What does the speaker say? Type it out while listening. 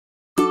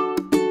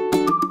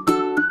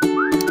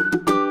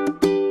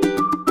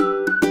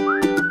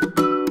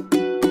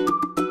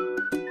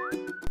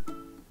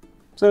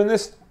So in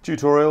this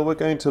tutorial we're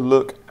going to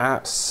look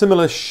at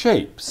similar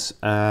shapes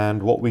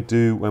and what we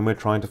do when we're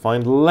trying to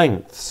find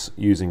lengths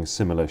using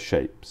similar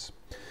shapes.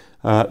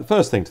 The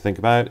first thing to think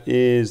about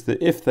is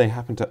that if they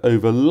happen to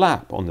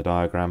overlap on the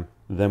diagram,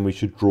 then we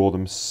should draw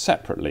them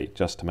separately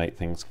just to make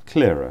things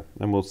clearer,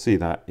 and we'll see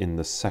that in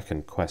the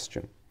second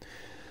question.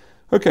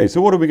 Okay,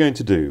 so what are we going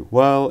to do?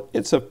 Well,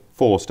 it's a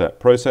four-step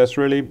process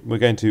really. We're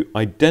going to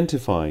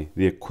identify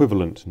the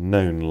equivalent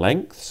known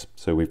lengths,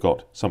 so we've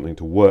got something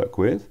to work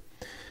with.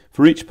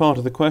 For each part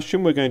of the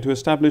question, we're going to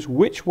establish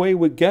which way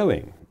we're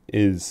going.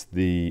 Is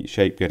the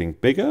shape getting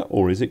bigger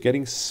or is it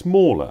getting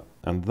smaller?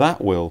 And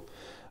that will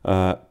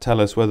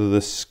tell us whether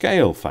the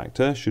scale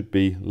factor should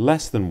be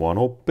less than 1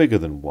 or bigger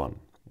than 1.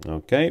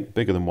 Okay,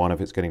 bigger than 1 if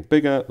it's getting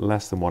bigger,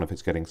 less than 1 if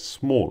it's getting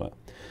smaller.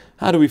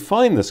 How do we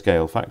find the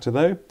scale factor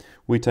though?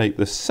 We take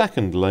the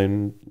second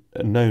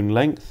known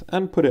length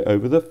and put it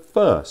over the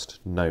first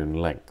known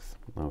length.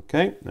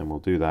 Okay, and we'll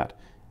do that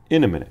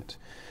in a minute.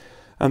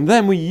 And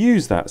then we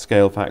use that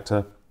scale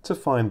factor to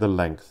find the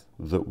length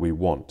that we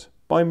want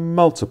by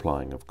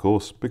multiplying, of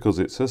course, because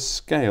it's a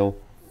scale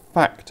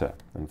factor,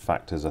 and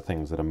factors are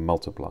things that are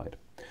multiplied.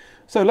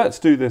 So let's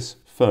do this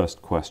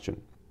first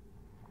question.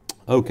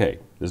 Okay,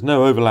 there's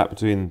no overlap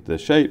between the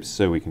shapes,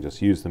 so we can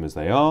just use them as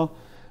they are.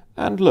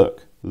 And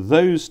look,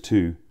 those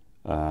two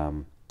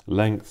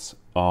lengths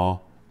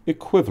are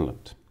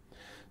equivalent.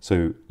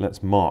 So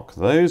let's mark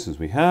those as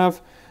we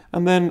have.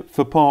 And then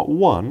for part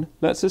 1,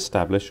 let's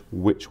establish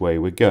which way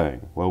we're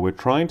going. Well, we're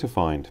trying to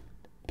find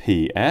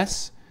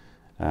PS,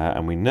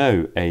 and we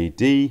know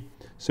AD,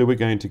 so we're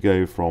going to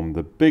go from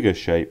the bigger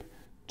shape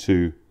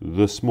to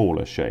the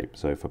smaller shape.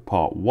 So for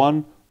part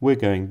 1, we're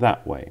going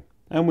that way.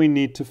 And we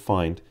need to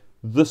find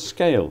the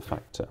scale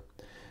factor.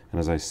 And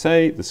as I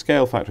say, the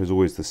scale factor is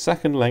always the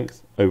second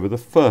length over the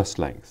first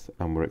length.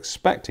 And we're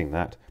expecting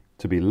that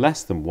to be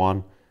less than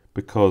 1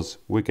 because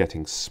we're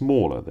getting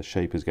smaller. The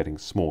shape is getting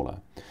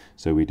smaller.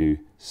 So we do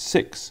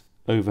 6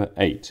 over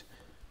 8.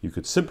 You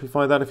could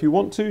simplify that if you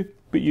want to,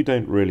 but you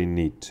don't really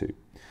need to.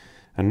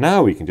 And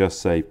now we can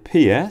just say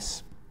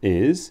PS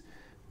is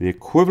the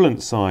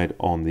equivalent side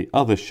on the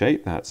other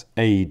shape, that's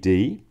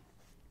AD,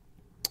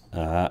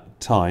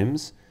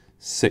 times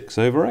 6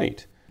 over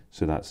 8.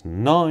 So that's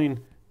 9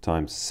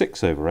 times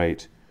 6 over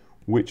 8,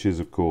 which is,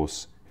 of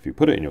course, if you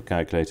put it in your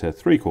calculator,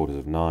 3/4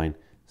 of 9,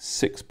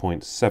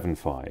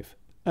 6.75.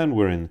 And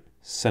we're in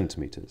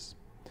centimetres.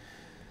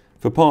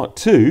 For part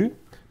 2,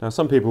 now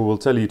some people will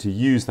tell you to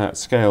use that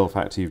scale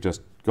factor you've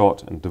just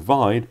got and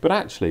divide, but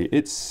actually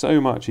it's so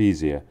much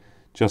easier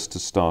just to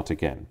start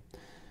again.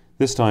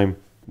 This time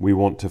we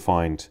want to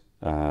find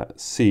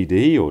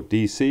CD or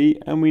DC,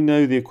 and we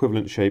know the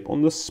equivalent shape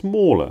on the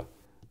smaller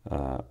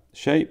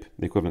shape,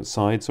 the equivalent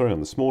side, sorry, on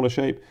the smaller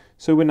shape.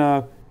 So we're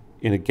now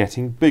in a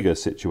getting bigger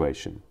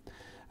situation.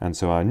 And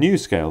so our new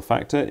scale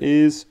factor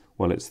is,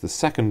 well, it's the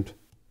second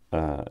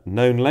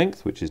known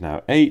length, which is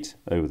now 8,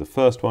 over the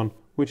first one,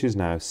 which is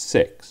now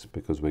 6,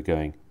 because we're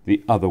going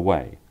the other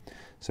way.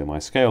 So my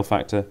scale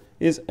factor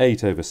is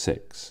 8 over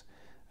 6.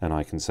 And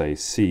I can say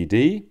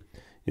CD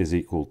is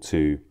equal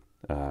to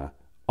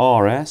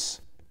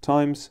RS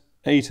times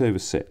 8 over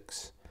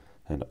 6.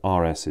 And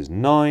RS is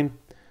 9,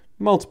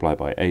 multiplied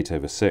by 8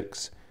 over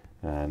 6.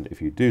 And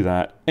if you do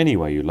that any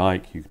way you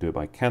like, you can do it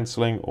by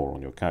cancelling or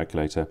on your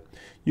calculator,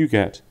 you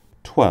get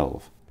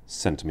 12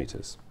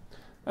 centimetres.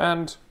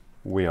 And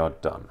we are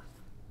done.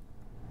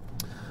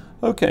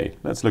 Okay,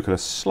 let's look at a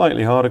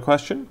slightly harder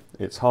question.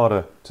 It's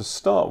harder to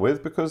start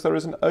with because there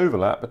is an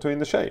overlap between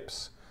the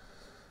shapes.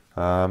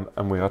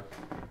 And we are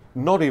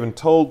not even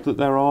told that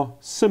there are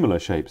similar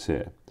shapes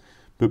here.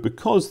 But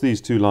because these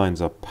two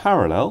lines are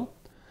parallel,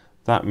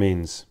 that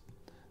means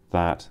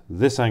that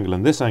this angle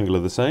and this angle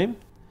are the same,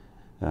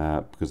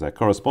 because they're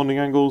corresponding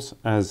angles,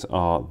 as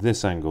are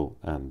this angle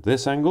and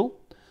this angle.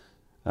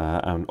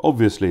 And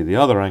obviously the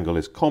other angle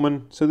is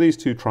common, so these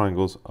two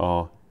triangles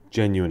are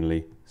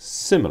genuinely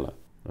similar.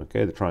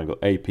 Okay, the triangle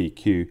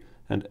APQ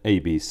and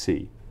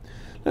ABC.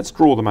 Let's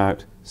draw them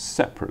out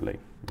separately.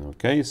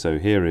 Okay, so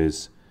here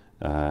is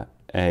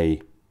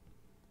APQ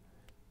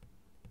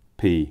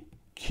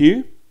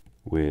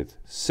with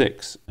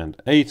 6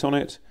 and 8 on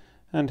it,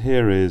 and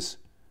here is,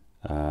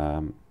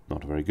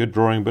 not a very good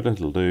drawing, but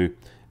it'll do,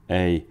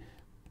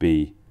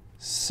 ABC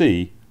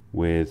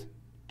with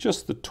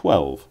just the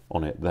 12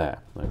 on it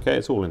there. Okay,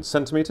 it's all in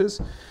centimetres.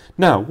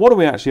 Now, what are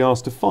we actually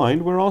asked to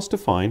find? We're asked to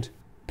find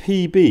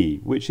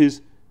PB, which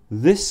is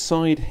this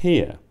side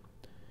here.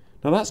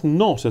 Now, that's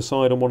not a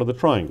side on one of the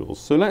triangles,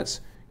 so let's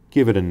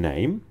give it a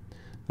name.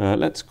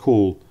 Let's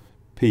call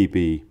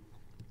PB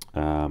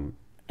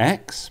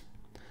X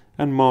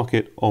and mark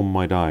it on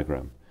my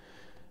diagram.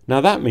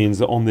 Now, that means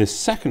that on this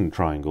second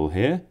triangle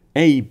here,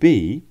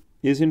 AB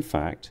is in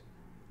fact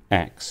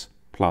X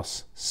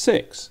plus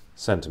 6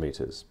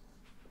 centimetres.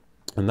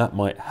 And that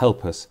might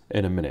help us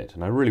in a minute.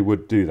 And I really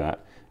would do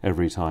that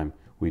every time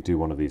we do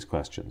one of these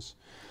questions.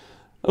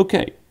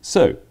 Okay,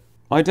 so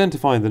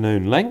identify the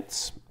known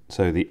lengths.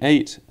 So the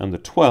 8 and the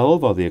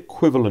 12 are the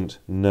equivalent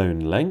known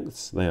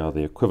lengths. They are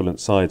the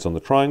equivalent sides on the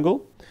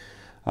triangle.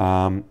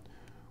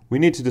 we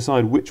need to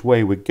decide which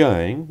way we're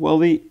going. Well,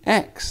 the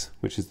x,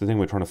 which is the thing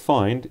we're trying to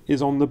find,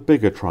 is on the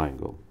bigger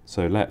triangle.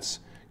 So let's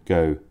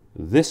go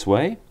this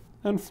way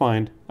and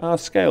find our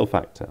scale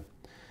factor.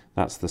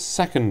 That's the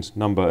second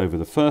number over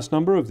the first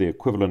number of the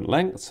equivalent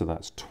length, so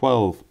that's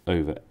 12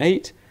 over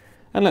 8.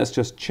 And let's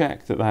just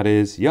check that that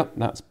is, yep,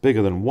 that's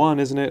bigger than 1,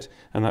 isn't it?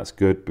 And that's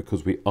good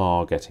because we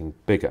are getting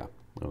bigger.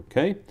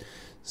 Okay,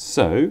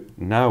 so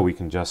now we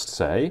can just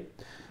say,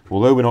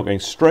 although we're not going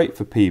straight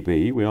for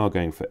PB, we are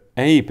going for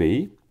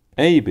AB.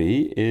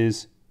 AB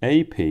is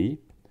AP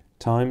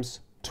times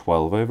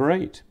 12 over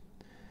 8.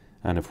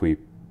 And if we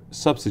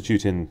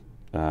substitute in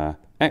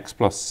x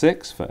plus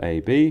 6 for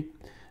AB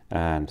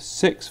and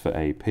 6 for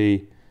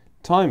AP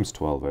times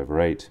 12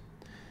 over 8.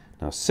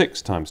 Now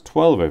 6 times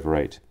 12 over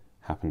 8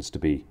 happens to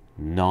be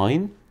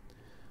 9.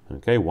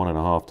 Okay,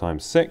 1.5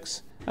 times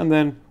 6. And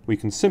then we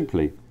can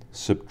simply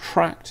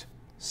subtract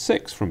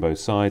 6 from both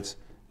sides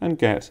and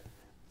get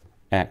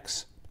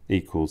x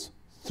equals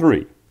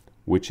 3,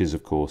 which is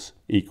of course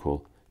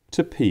equal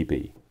to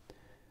PB.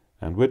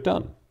 And we're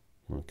done.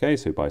 Okay,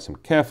 so by some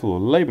careful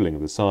labelling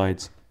of the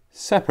sides,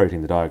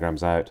 separating the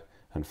diagrams out,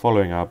 and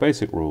following our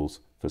basic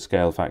rules for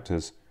scale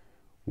factors,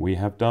 we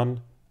have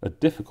done a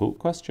difficult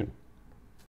question.